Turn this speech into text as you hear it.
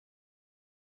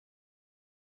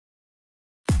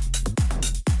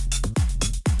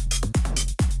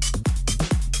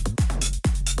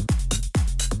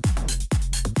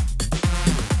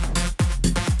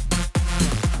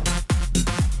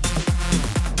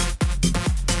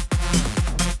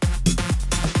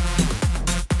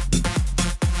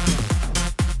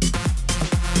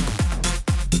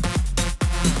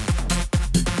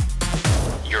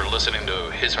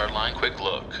His Hardline Quick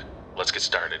Look. Let's get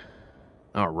started.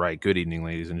 All right. Good evening,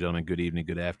 ladies and gentlemen. Good evening,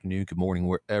 good afternoon, good morning,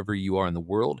 wherever you are in the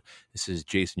world. This is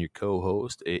Jason, your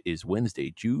co-host. It is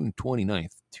Wednesday, June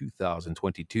 29th,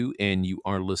 2022, and you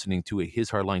are listening to a His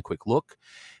Hardline Quick Look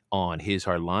on His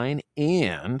Hardline.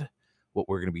 And what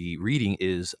we're going to be reading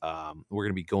is we're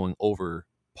going to be going over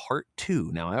part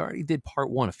 2. Now, I already did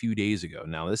part 1 a few days ago.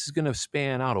 Now, this is going to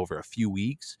span out over a few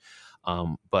weeks,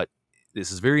 but this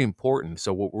is very important.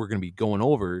 So what we're going to be going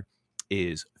over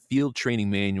is Field Training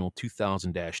Manual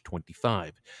 2000-25.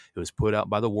 It was put out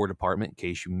by the War Department, in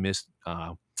case you missed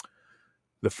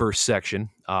the first section.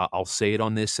 I'll say it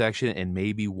on this section and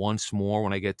maybe once more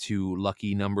when I get to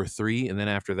lucky number 3. And then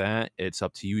after that, it's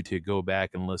up to you to go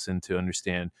back and listen to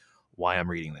understand why I'm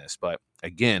reading this. But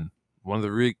again, one of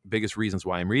the biggest reasons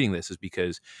why I'm reading this is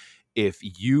because if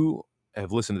you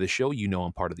have listened to the show, you know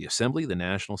I'm part of the Assembly, the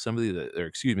National Assembly,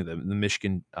 the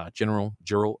Michigan General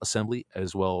Assembly,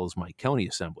 as well as my county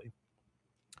assembly.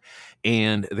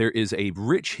 And there is a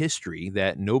rich history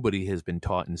that nobody has been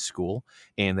taught in school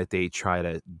and that they try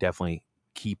to definitely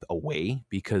keep away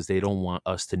because they don't want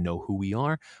us to know who we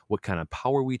are, what kind of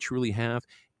power we truly have,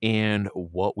 and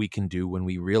what we can do when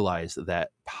we realize that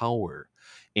power.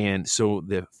 And so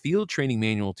the Field Training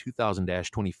Manual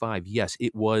 2000-25, yes,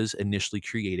 it was initially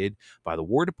created by the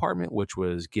War Department, which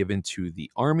was given to the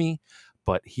Army.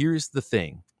 But here's the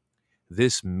thing.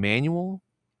 This manual,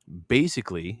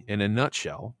 basically, in a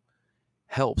nutshell,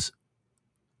 helps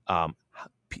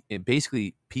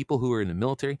basically people who are in the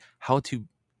military how to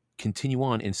continue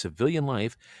on in civilian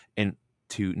life and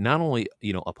to not only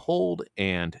uphold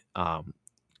and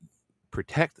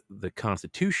protect the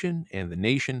Constitution and the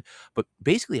nation, but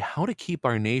basically how to keep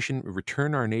our nation,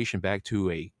 return our nation back to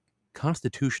a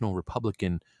constitutional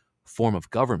Republican form of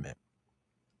government.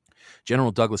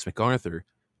 General Douglas MacArthur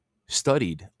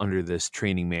studied under this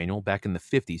training manual back in the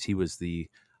 50s. He was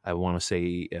I want to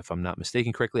say, if I'm not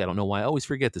mistaken correctly, I don't know why I always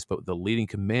forget this, but the leading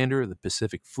commander of the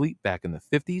Pacific Fleet back in the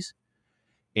 50s.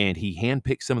 And he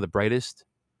handpicked some of the brightest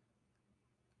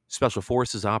special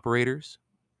forces operators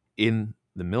in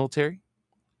the military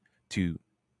to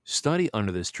study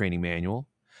under this training manual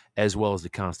as well as the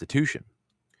Constitution,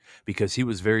 because he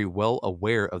was very well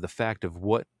aware of the fact of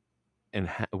what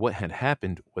had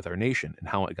happened with our nation and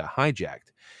how it got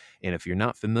hijacked. And if you're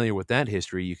not familiar with that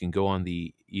history, you can go on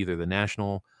either the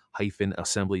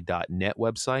national-assembly.net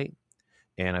website,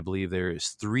 and I believe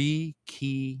there's 3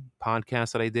 key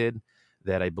podcasts that I did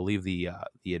that I believe the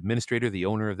administrator, the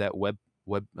owner of that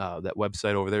that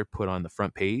website over there, put on the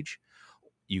front page.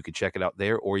 You can check it out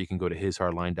there, or you can go to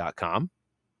hishardline.com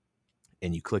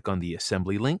and you click on the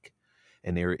assembly link.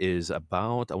 And there is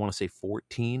about, I want to say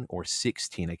 14 or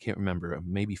 16. I can't remember.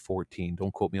 Maybe 14.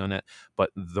 Don't quote me on that.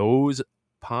 But those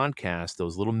podcasts,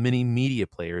 those little mini media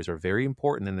players are very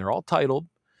important, and they're all titled.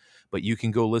 But you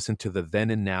can go listen to the Then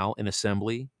and Now in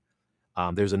Assembly.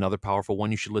 There's another powerful one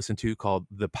you should listen to called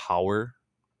The Power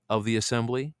of the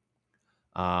Assembly.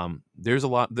 There's a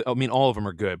lot. I mean, all of them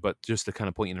are good, but just to kind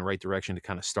of point you in the right direction to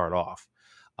kind of start off.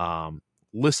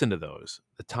 Listen to those.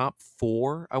 The top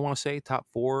 4, I want to say, top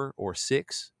 4 or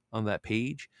 6 on that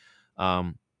page.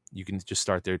 You can just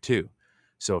start there too.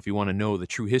 So if you want to know the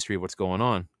true history of what's going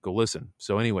on, go listen.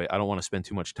 So anyway, I don't want to spend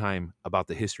too much time about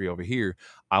the history over here.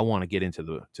 I want to get into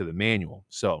the manual.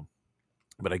 So,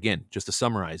 but again, just to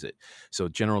summarize it. So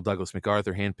General Douglas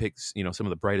MacArthur handpicks, some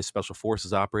of the brightest special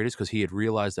forces operators because he had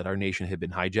realized that our nation had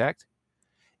been hijacked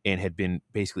and had been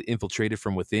basically infiltrated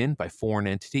from within by foreign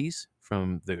entities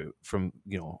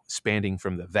spanning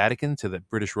from the Vatican to the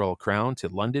British Royal Crown to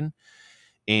London.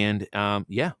 And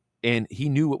and he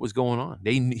knew what was going on.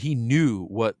 He knew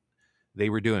what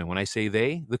they were doing. When I say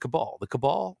the cabal,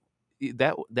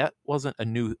 that wasn't a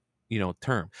new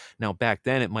term. Now back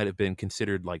then it might have been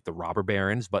considered like the robber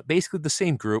barons, but basically the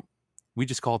same group. We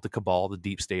just call it the cabal, the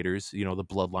deep staters, the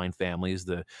bloodline families,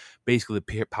 basically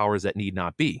the powers that need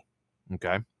not be.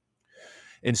 Okay.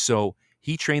 And so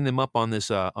he trained them up on this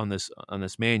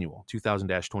manual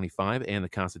 2000-25 and the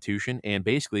Constitution. And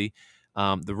basically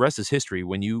the rest is history.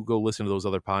 When you go listen to those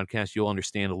other podcasts, you'll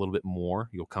understand a little bit more.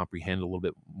 You'll comprehend a little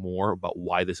bit more about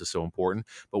why this is so important.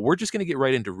 But we're just going to get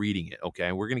right into reading it.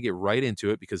 Okay. We're going to get right into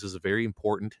it because this is very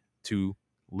important to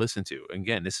listen to.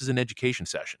 Again, this is an education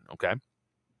session. Okay.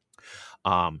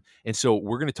 And so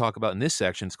we're going to talk about in this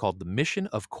section, it's called the mission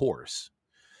of course.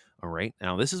 All right.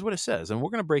 Now, this is what it says, and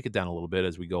we're going to break it down a little bit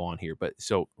as we go on here. But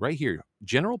so right here,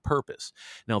 general purpose.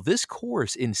 Now, this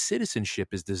course in citizenship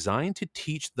is designed to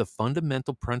teach the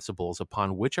fundamental principles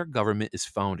upon which our government is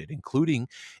founded, including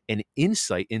an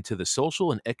insight into the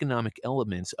social and economic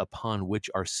elements upon which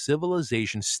our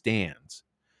civilization stands.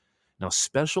 Now,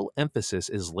 special emphasis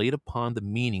is laid upon the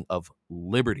meaning of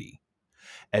liberty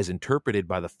as interpreted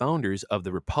by the founders of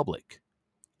the republic.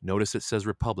 Notice it says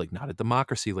republic, not a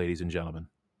democracy, ladies and gentlemen.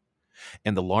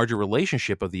 And the larger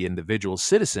relationship of the individual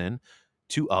citizen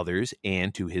to others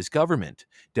and to his government,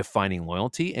 defining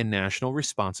loyalty and national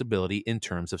responsibility in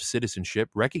terms of citizenship,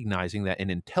 recognizing that an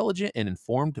intelligent and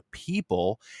informed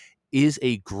people is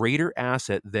a greater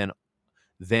asset than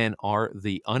are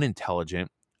the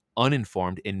unintelligent,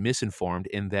 uninformed, and misinformed,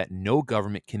 and that no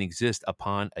government can exist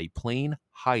upon a plane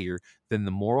higher than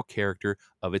the moral character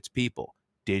of its people.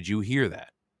 Did you hear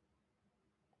that?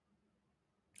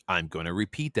 I'm going to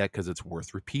repeat that because it's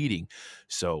worth repeating.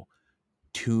 So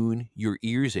tune your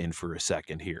ears in for a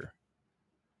second here.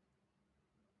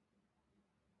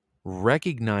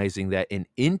 Recognizing that an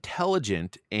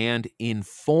intelligent and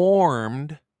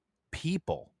informed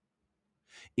people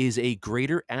is a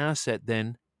greater asset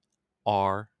than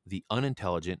are the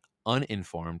unintelligent,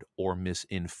 uninformed, or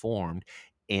misinformed,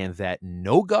 and that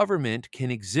no government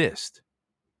can exist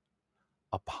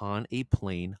upon a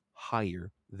plane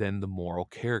higher than the moral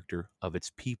character of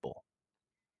its people.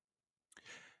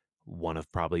 One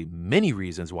of probably many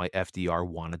reasons why FDR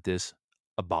wanted this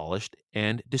abolished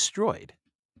and destroyed.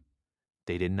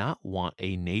 They did not want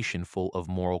a nation full of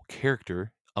moral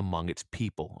character among its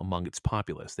people, among its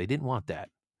populace. They didn't want that.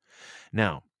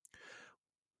 Now,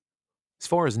 as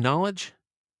far as knowledge,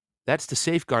 that's the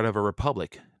safeguard of a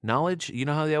republic. Knowledge, you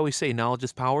know how they always say knowledge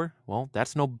is power? Well,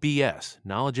 that's no BS.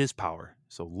 Knowledge is power.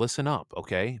 So listen up,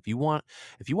 okay? If you want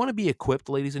to be equipped,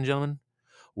 ladies and gentlemen,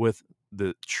 with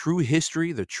the true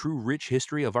history, the true rich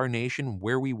history of our nation,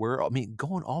 where we were, I mean,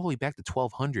 going all the way back to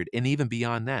 1200 and even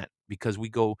beyond that, because we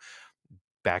go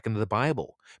back into the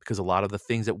Bible, because a lot of the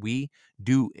things that we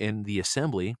do in the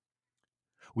assembly,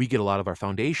 we get a lot of our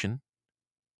foundation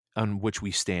on which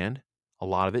we stand. A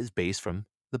lot of it is based from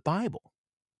the Bible,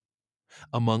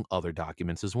 among other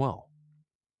documents as well.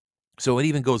 So it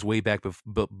even goes way back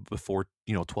before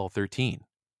 1213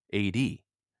 AD.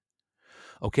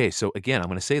 Okay, so again, I'm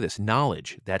going to say this.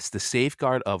 Knowledge, that's the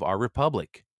safeguard of our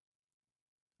republic.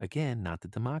 Again, not the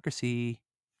democracy.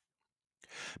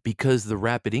 Because the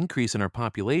rapid increase in our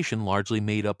population, largely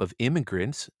made up of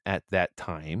immigrants at that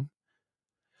time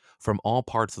from all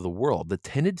parts of the world, the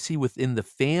tendency within the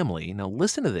family, now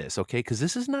listen to this, okay, because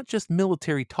this is not just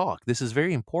military talk. This is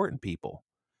very important, people.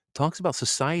 It talks about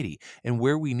society and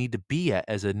where we need to be at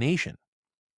as a nation.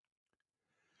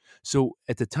 So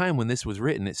at the time when this was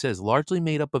written, it says largely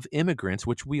made up of immigrants,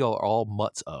 which we are all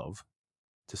mutts of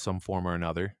to some form or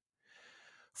another,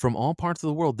 from all parts of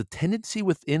the world. The tendency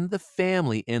within the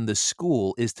family and the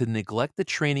school is to neglect the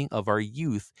training of our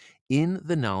youth in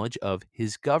the knowledge of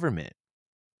his government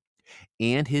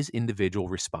and his individual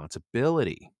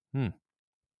responsibility.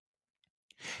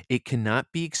 It cannot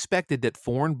be expected that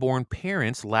foreign-born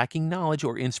parents lacking knowledge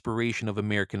or inspiration of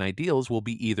American ideals will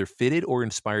be either fitted or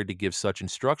inspired to give such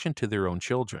instruction to their own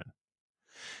children.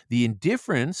 The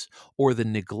indifference or the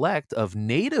neglect of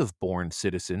native-born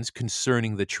citizens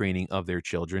concerning the training of their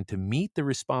children to meet the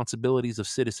responsibilities of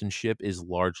citizenship is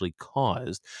largely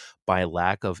caused by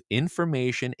lack of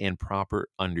information and proper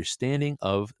understanding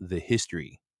of the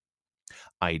history,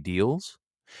 ideals,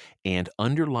 and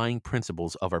underlying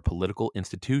principles of our political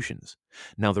institutions.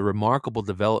 Now, the remarkable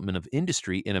development of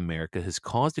industry in America has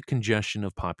caused a congestion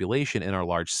of population in our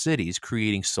large cities,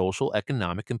 creating social,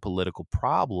 economic, and political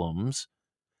problems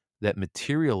that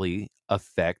materially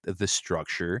affect the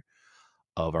structure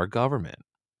of our government.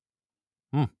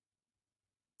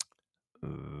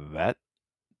 That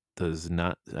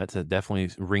definitely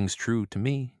rings true to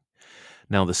me.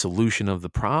 Now, the solution of the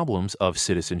problems of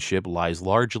citizenship lies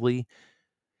largely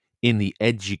in the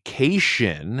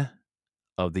education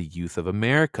of the youth of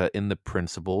America in the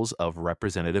principles of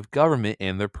representative government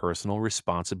and their personal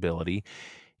responsibility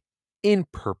in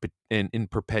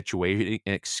perpetuating,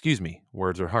 excuse me,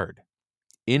 words are hard,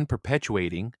 in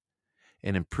perpetuating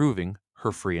and improving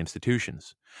her free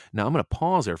institutions. Now, I'm going to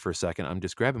pause there for a second. I'm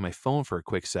just grabbing my phone for a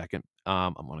quick second.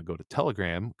 I'm going to go to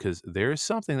Telegram because there's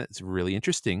something that's really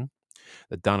interesting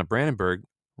that Donna Brandenburg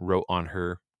wrote on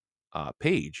her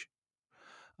page.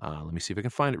 Let me see if I can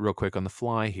find it real quick on the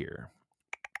fly here.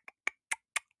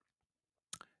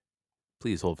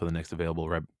 Please hold for the next available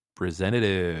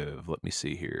representative. Let me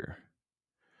see here.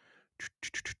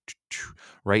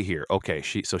 Right here. Okay,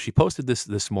 she posted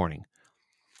this morning.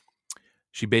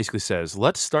 She basically says,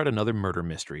 let's start another murder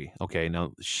mystery. Okay,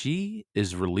 now she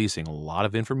is releasing a lot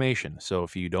of information. So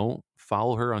if you don't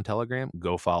follow her on Telegram,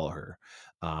 go follow her.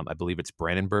 I believe it's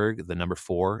Brandenburg, the number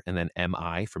 4, and then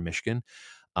MI from Michigan.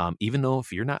 Even though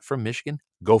if you're not from Michigan,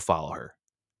 go follow her.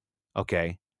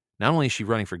 Okay. Not only is she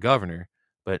running for governor,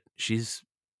 but she's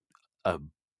a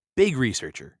big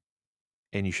researcher,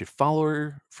 and you should follow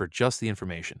her for just the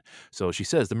information. So she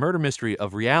says, The Murder Mystery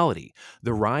of Reality,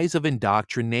 The Rise of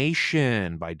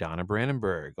Indoctrination by Donna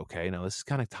Brandenburg. Okay, now this is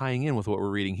kind of tying in with what we're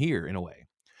reading here in a way.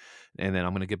 And then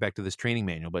I'm going to get back to this training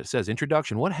manual, but it says,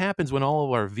 Introduction, what happens when all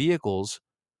of our vehicles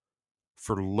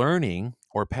for learning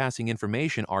or passing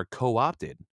information are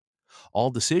co-opted?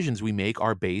 All decisions we make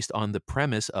are based on the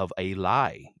premise of a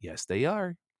lie. Yes, they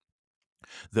are.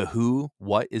 The who,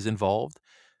 what is involved,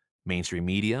 mainstream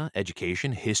media,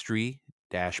 education, history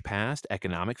dash past,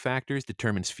 economic factors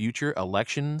determines future,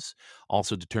 elections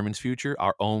also determines future,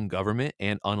 our own government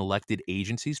and unelected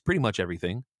agencies, pretty much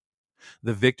everything.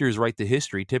 The victors write the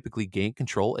history, typically gain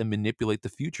control and manipulate the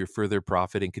future for their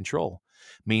profit and control.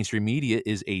 Mainstream media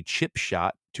is a chip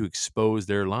shot to expose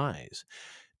their lies.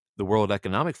 The World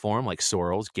Economic Forum, like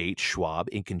Soros, Gates, Schwab,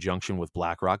 in conjunction with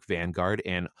BlackRock, Vanguard,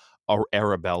 and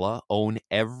Arabella, own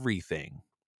everything.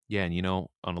 Yeah, and on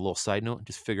a little side note,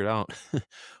 just figured out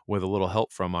with a little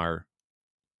help from our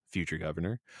future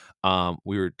governor,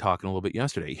 we were talking a little bit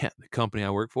yesterday. Yeah, the company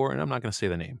I work for, and I'm not going to say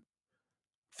the name,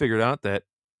 figured out that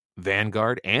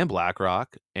Vanguard and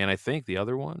BlackRock, and I think the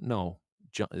other one, no,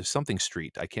 something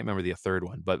Street. I can't remember the third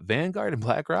one, but Vanguard and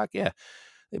BlackRock, yeah,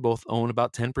 they both own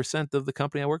about 10% of the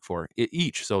company I work for,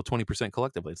 each, so 20%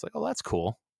 collectively. It's like, oh, that's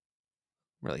cool.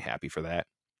 I'm really happy for that.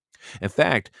 In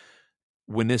fact,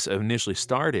 when this initially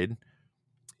started,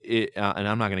 and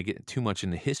I'm not going to get too much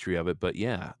in the history of it, but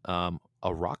yeah,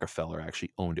 a Rockefeller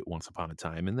actually owned it once upon a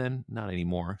time, and then not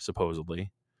anymore,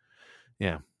 supposedly.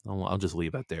 Yeah, I'll just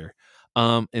leave that there.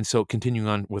 And so continuing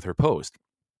on with her post,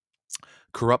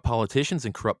 corrupt politicians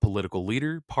and corrupt political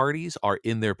leader parties are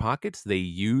in their pockets. They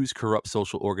use corrupt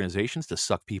social organizations to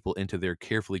suck people into their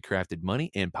carefully crafted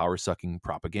money and power sucking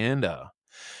propaganda.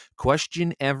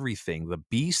 Question everything. The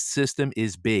beast system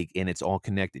is big and it's all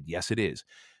connected. Yes, it is.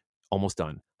 Almost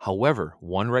done. However,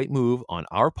 one right move on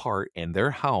our part and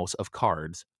their house of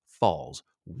cards falls.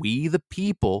 We, the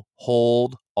people,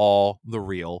 hold all the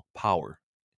real power.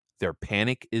 Their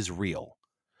panic is real.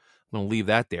 I'm going to leave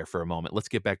that there for a moment. Let's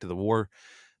get back to the war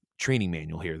training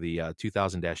manual here, the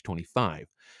 2000-25.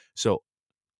 So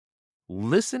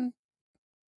listen,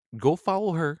 go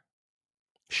follow her.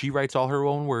 She writes all her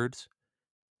own words.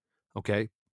 Okay.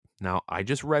 Now, I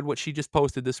just read what she just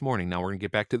posted this morning. Now we're going to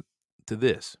get back to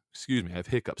this. Excuse me, I have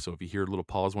hiccups. So if you hear a little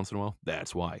pause once in a while,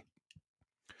 that's why.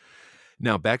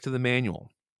 Now, back to the manual.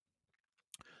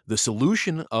 The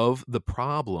solution of the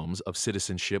problems of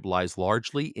citizenship lies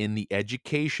largely in the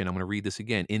education. I'm going to read this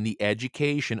again. In the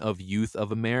education of youth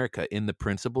of America, in the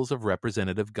principles of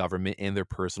representative government and their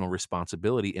personal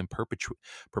responsibility in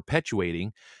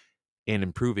perpetuating and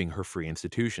improving her free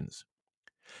institutions.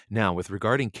 Now, with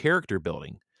regarding character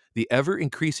building, the ever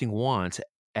increasing wants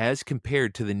as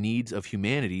compared to the needs of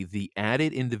humanity, the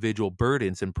added individual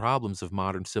burdens and problems of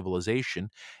modern civilization,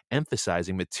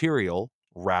 emphasizing material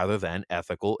rather than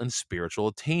ethical and spiritual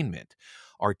attainment,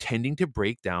 are tending to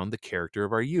break down the character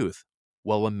of our youth.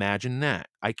 Well, imagine that.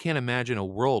 I can't imagine a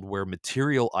world where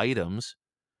material items,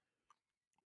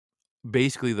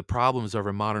 basically the problems of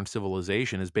our modern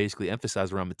civilization is basically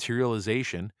emphasized around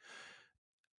materialization,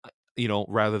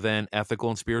 rather than ethical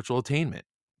and spiritual attainment.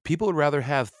 People would rather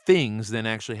have things than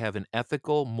actually have an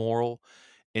ethical, moral,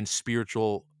 and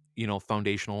spiritual,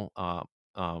 foundational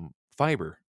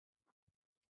fiber.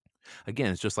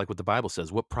 Again, it's just like what the Bible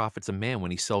says. What profits a man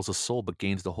when he sells a soul but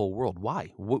gains the whole world?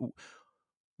 Why?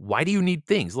 Why do you need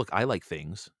things? Look, I like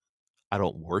things. I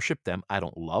don't worship them. I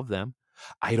don't love them.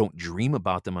 I don't dream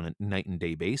about them on a night and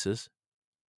day basis.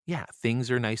 Yeah,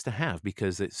 things are nice to have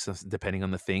because it's depending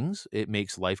on the things, it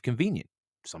makes life convenient.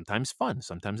 Sometimes fun,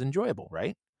 sometimes enjoyable,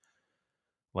 right?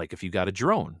 Like if you got a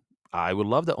drone, I would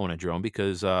love to own a drone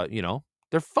because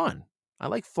they're fun. I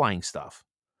like flying stuff.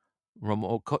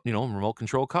 Remote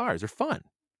control cars are fun.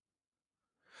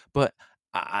 But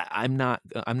I'm not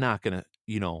gonna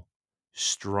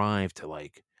strive to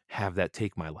like have that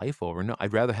take my life over. No,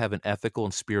 I'd rather have an ethical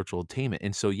and spiritual attainment.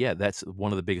 And so yeah, that's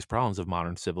one of the biggest problems of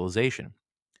modern civilization.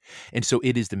 And so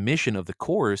it is the mission of the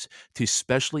course to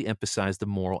specially emphasize the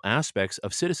moral aspects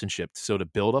of citizenship. So to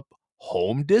build up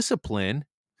home discipline,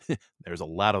 there's a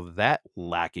lot of that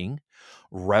lacking.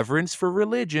 Reverence for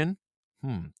religion,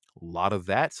 a lot of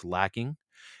that's lacking.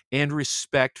 And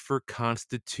respect for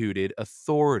constituted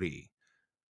authority.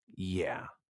 Yeah,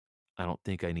 I don't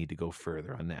think I need to go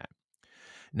further on that.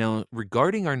 Now,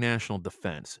 regarding our national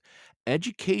defense,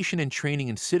 education and training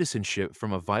in citizenship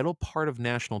from a vital part of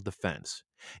national defense.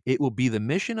 It will be the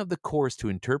mission of the course to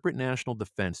interpret national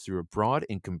defense through a broad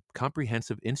and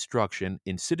comprehensive instruction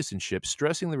in citizenship,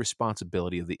 stressing the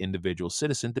responsibility of the individual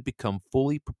citizen to become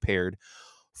fully prepared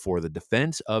for the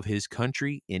defense of his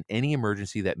country in any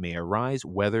emergency that may arise,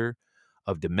 whether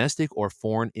of domestic or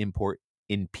foreign import,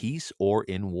 in peace or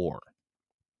in war.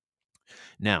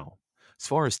 Now, as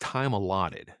far as time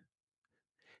allotted,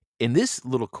 in this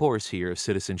little course here of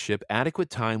citizenship, adequate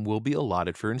time will be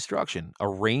allotted for instruction,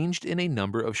 arranged in a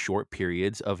number of short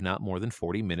periods of not more than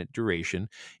 40-minute duration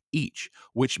each,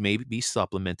 which may be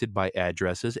supplemented by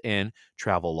addresses and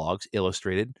travel logs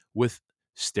illustrated with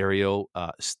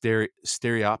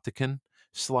stereopticon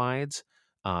slides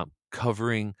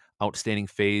covering outstanding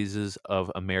phases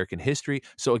of American history.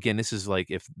 So again, this is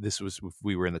like if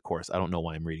we were in the course. I don't know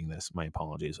why I'm reading this. My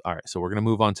apologies. All right, so we're going to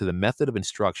move on to the method of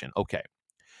instruction. Okay.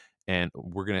 And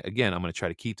I'm going to try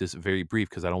to keep this very brief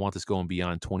because I don't want this going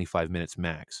beyond 25 minutes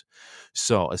max.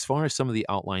 So, as far as some of the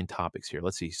outline topics here,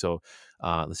 let's see. So,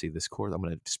 let's see this course. I'm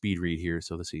going to speed read here.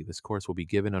 So, let's see. This course will be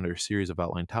given under a series of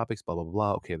outline topics, blah, blah,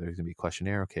 blah. Okay, there's going to be a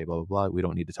questionnaire. Okay, blah, blah, blah. We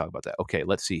don't need to talk about that. Okay,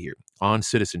 let's see here. On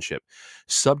citizenship,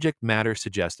 subject matter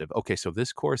suggestive. Okay, so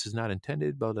this course is not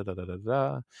intended, blah, blah, blah, blah, blah,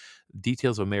 blah,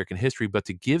 details of American history, but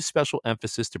to give special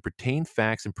emphasis to pertain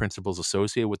facts and principles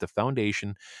associated with the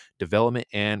foundation, development,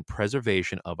 and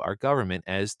preservation of our government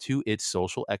as to its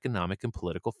social, economic, and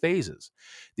political phases.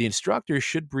 The instructor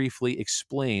should briefly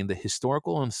explain the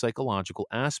historical and psychological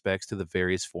aspects to the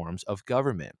various forms of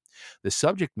government. The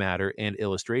subject matter and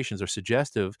illustrations are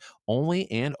suggestive only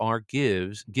and are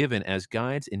given as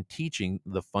guides in teaching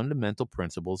the fundamental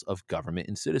principles of government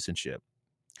and citizenship.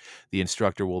 The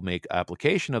instructor will make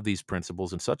application of these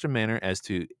principles in such a manner as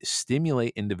to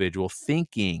stimulate individual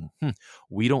thinking.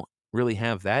 We don't really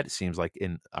have that, it seems like,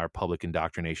 in our public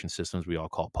indoctrination systems we all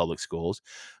call public schools.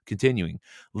 Continuing,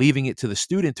 leaving it to the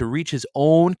student to reach his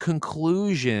own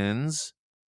conclusions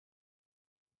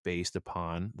based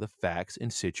upon the facts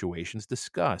and situations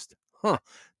discussed.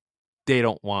 They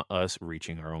don't want us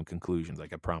reaching our own conclusions. I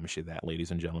can promise you that,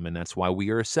 ladies and gentlemen. That's why we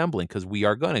are assembling, because we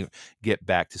are going to get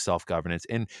back to self-governance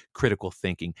and critical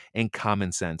thinking and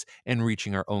common sense and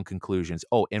reaching our own conclusions.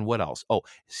 Oh, and what else? Oh,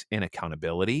 and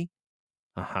accountability.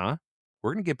 We're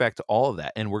going to get back to all of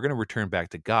that, and we're going to return back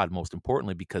to God, most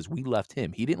importantly, because we left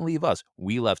him. He didn't leave us.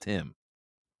 We left him.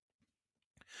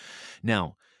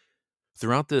 Now,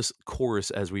 throughout this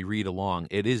course, as we read along,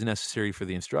 it is necessary for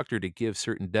the instructor to give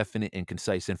certain definite and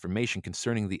concise information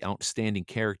concerning the outstanding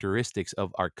characteristics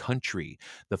of our country,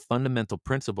 the fundamental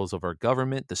principles of our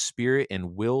government, the spirit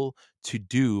and will to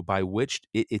do by which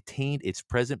it attained its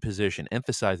present position,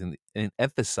 emphasizing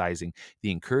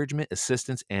the encouragement,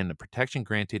 assistance, and the protection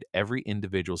granted every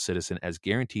individual citizen as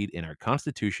guaranteed in our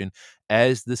Constitution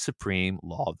as the supreme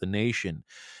law of the nation,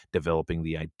 developing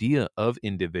the idea of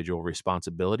individual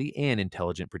responsibility and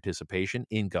intelligent participation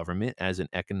in government as an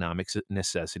economic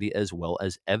necessity, as well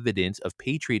as evidence of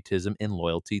patriotism and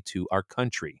loyalty to our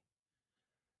country.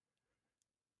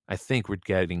 I think we're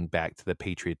getting back to the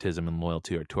patriotism and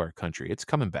loyalty to our country. It's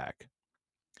coming back.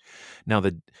 Now,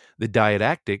 the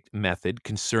didactic method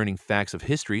concerning facts of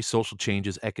history, social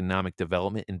changes, economic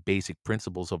development, and basic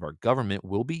principles of our government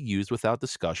will be used without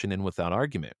discussion and without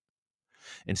argument,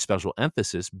 and special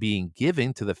emphasis being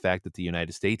given to the fact that the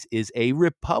United States is a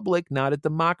republic, not a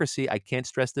democracy. I can't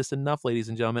stress this enough, ladies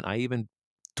and gentlemen. I even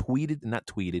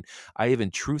I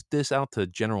even truthed this out to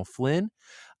General Flynn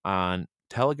on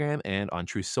Telegram and on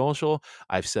Truth Social.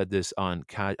 I've said this on,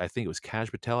 I think it was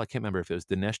Kaj Patel. I can't remember if it was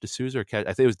Dinesh D'Souza or I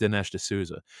think it was Dinesh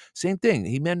D'Souza. Same thing.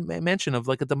 He mentioned of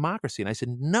like a democracy. And I said,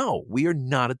 no, we are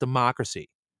not a democracy.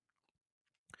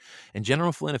 And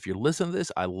General Flynn, if you're listening to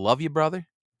this, I love you, brother.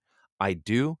 I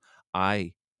do.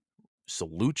 I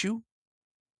salute you.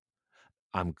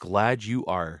 I'm glad you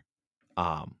are,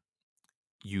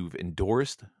 you've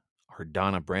endorsed our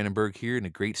Donna Brandenburg here in the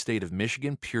great state of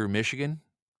Michigan, pure Michigan.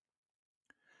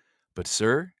 But,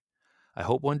 sir, I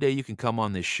hope one day you can come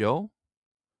on this show.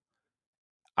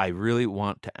 I really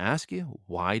want to ask you,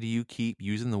 why do you keep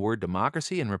using the word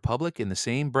democracy and republic in the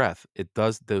same breath?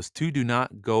 Those two do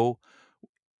not go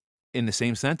in the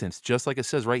same sentence, just like it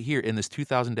says right here in this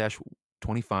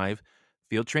 2000-25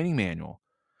 field training manual.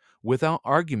 Without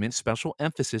argument, special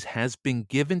emphasis has been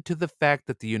given to the fact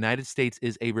that the United States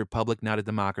is a republic, not a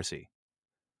democracy.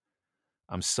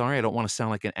 I'm sorry, I don't want to sound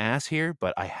like an ass here,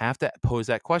 but I have to pose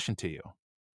that question to you.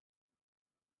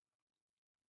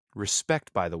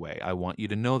 Respect, by the way. I want you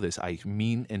to know this. I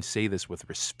mean and say this with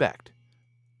respect.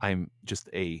 I'm just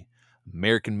a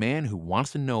American man who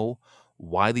wants to know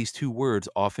why these two words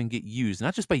often get used,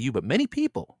 not just by you, but many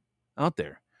people out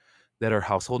there that are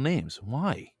household names.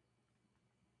 Why?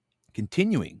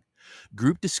 Continuing,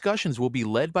 group discussions will be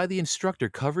led by the instructor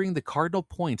covering the cardinal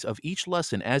points of each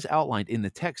lesson as outlined in the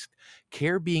text,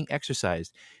 care being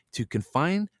exercised to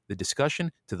confine the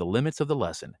discussion to the limits of the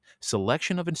lesson.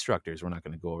 Selection of instructors, we're not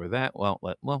going to go over that.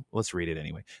 Let's read it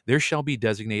anyway. There shall be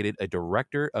designated a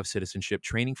director of citizenship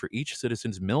training for each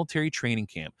citizen's military training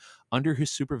camp. Under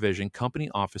his supervision, company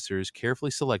officers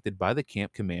carefully selected by the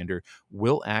camp commander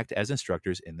will act as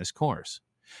instructors in this course.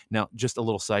 Now, just a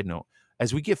little side note,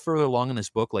 as we get further along in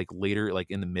this book, like later, like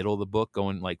in the middle of the book,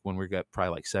 going like when we got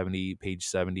probably like 70, page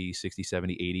 70, 60,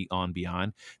 70, 80 on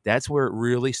beyond, that's where it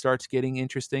really starts getting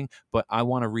interesting. But I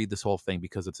want to read this whole thing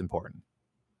because it's important.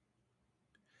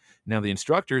 Now, the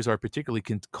instructors are particularly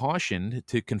cautioned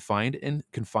to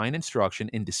confine instruction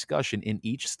and discussion in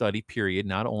each study period,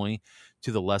 not only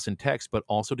to the lesson text, but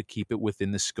also to keep it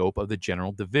within the scope of the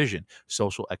general division,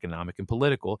 social, economic, and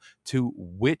political, to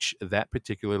which that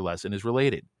particular lesson is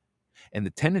related. And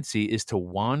the tendency is to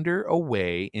wander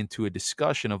away into a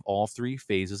discussion of all three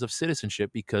phases of citizenship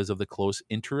because of the close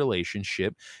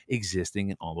interrelationship existing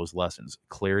in all those lessons.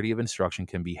 Clarity of instruction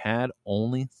can be had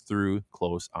only through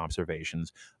close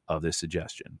observations of this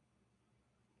suggestion.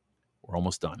 We're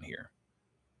almost done here.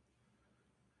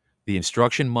 The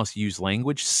instruction must use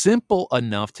language simple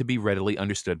enough to be readily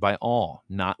understood by all,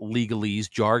 not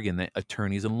legalese jargon that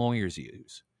attorneys and lawyers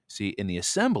use. See, in the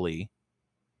assembly,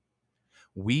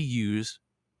 we use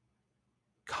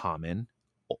common,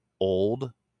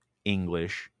 old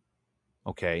English,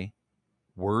 okay,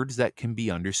 words that can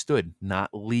be understood, not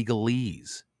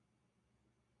legalese.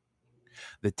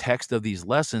 The text of these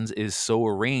lessons is so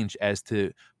arranged as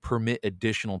to permit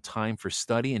additional time for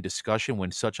study and discussion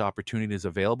when such opportunity is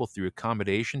available through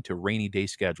accommodation to rainy day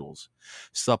schedules.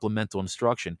 Supplemental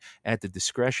instruction. At the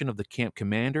discretion of the camp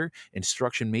commander,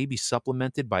 instruction may be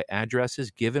supplemented by addresses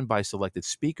given by selected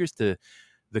speakers to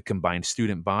the combined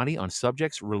student body on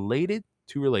subjects related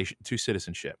to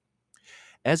citizenship.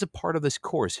 As a part of this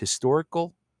course,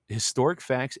 historic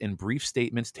facts and brief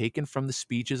statements taken from the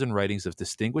speeches and writings of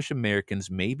distinguished Americans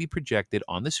may be projected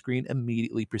on the screen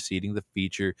immediately preceding the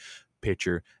feature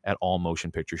picture at all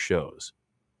motion picture shows.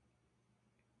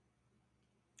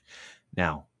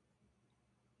 Now,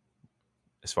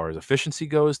 as far as efficiency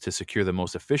goes, to secure the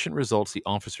most efficient results, the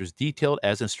officers detailed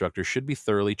as instructors should be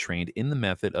thoroughly trained in the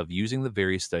method of using the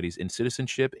various studies in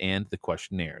citizenship and the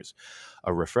questionnaires.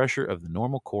 A refresher of the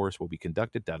normal course will be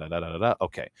conducted.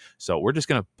 Okay, so we're just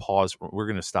going to pause. We're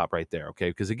going to stop right there.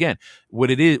 Okay, because again, what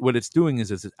it's doing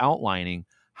is it's outlining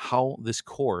how this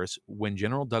course, when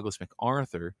General Douglas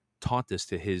MacArthur taught this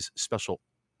to his special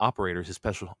operators, his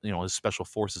special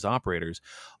forces operators,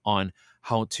 on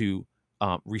how to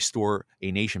restore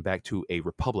a nation back to a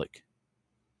republic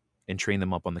and train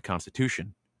them up on the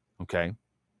Constitution. Okay.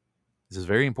 This is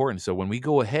very important. So when we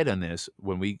go ahead on this,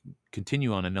 when we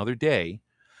continue on another day,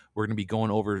 we're going to be going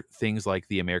over things like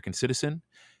the American citizen,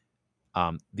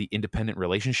 the independent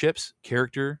relationships,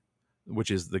 character, which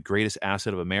is the greatest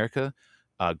asset of America,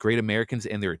 great Americans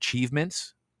and their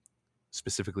achievements,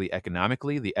 specifically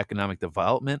economically, the economic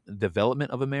development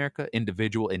of America,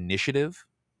 individual initiative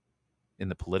in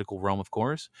the political realm, of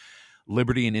course,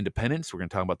 liberty and independence. We're going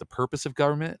to talk about the purpose of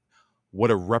government,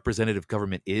 what a representative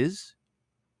government is,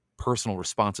 personal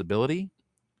responsibility,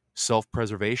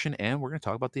 self-preservation, and we're going to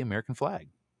talk about the American flag.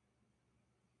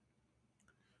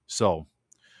 So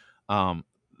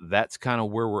that's kind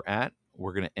of where we're at.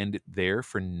 We're going to end it there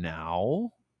for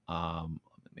now.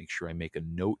 Make sure I make a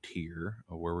note here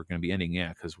of where we're going to be ending. Yeah,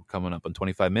 because we're coming up on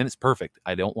 25 minutes. Perfect.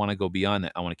 I don't want to go beyond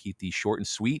that. I want to keep these short and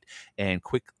sweet and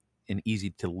quick and easy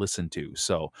to listen to.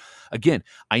 So again,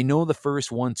 I know the first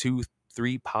 1, 2,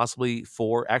 3, possibly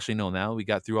 4. Actually, no, now we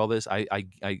got through all this. I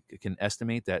can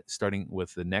estimate that starting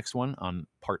with the next one on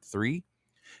part 3,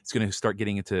 it's going to start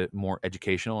getting into more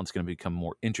educational and it's going to become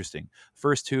more interesting.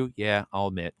 First 2, yeah, I'll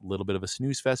admit, a little bit of a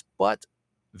snooze fest, but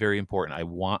very important.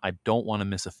 I don't want to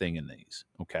miss a thing in these.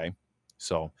 Okay.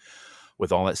 So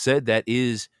with all that said, that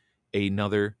is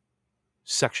another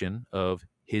section of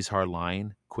His Hard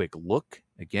Line Quick Look.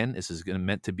 Again, this is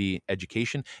meant to be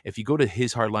education. If you go to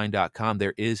hishardline.com,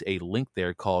 there is a link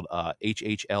there called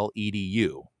HHL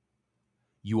EDU.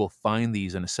 You will find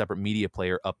these in a separate media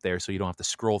player up there, so you don't have to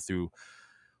scroll through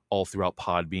all throughout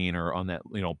Podbean or on that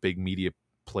big media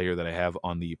player that I have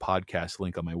on the podcast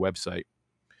link on my website.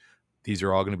 These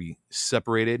are all going to be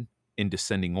separated in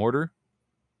descending order.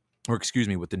 or excuse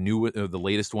me, with the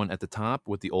latest one at the top,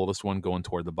 with the oldest one going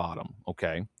toward the bottom.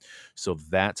 Okay. So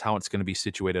that's how it's going to be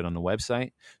situated on the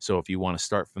website. So if you want to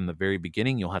start from the very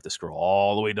beginning, you'll have to scroll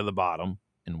all the way to the bottom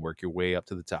and work your way up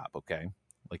to the top. Okay.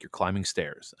 Like you're climbing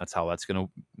stairs. That's how that's going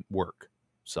to work.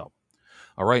 So,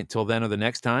 all right. Until then or the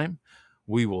next time,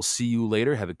 we will see you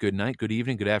later. Have a good night, good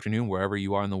evening, good afternoon, wherever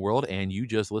you are in the world. And you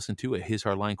just listened to a His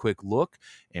Hardline Quick Look,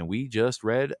 and we just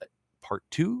read part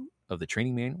 2 of the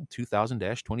Training Manual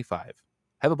 2000-25.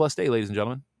 Have a blessed day, ladies and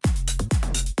gentlemen.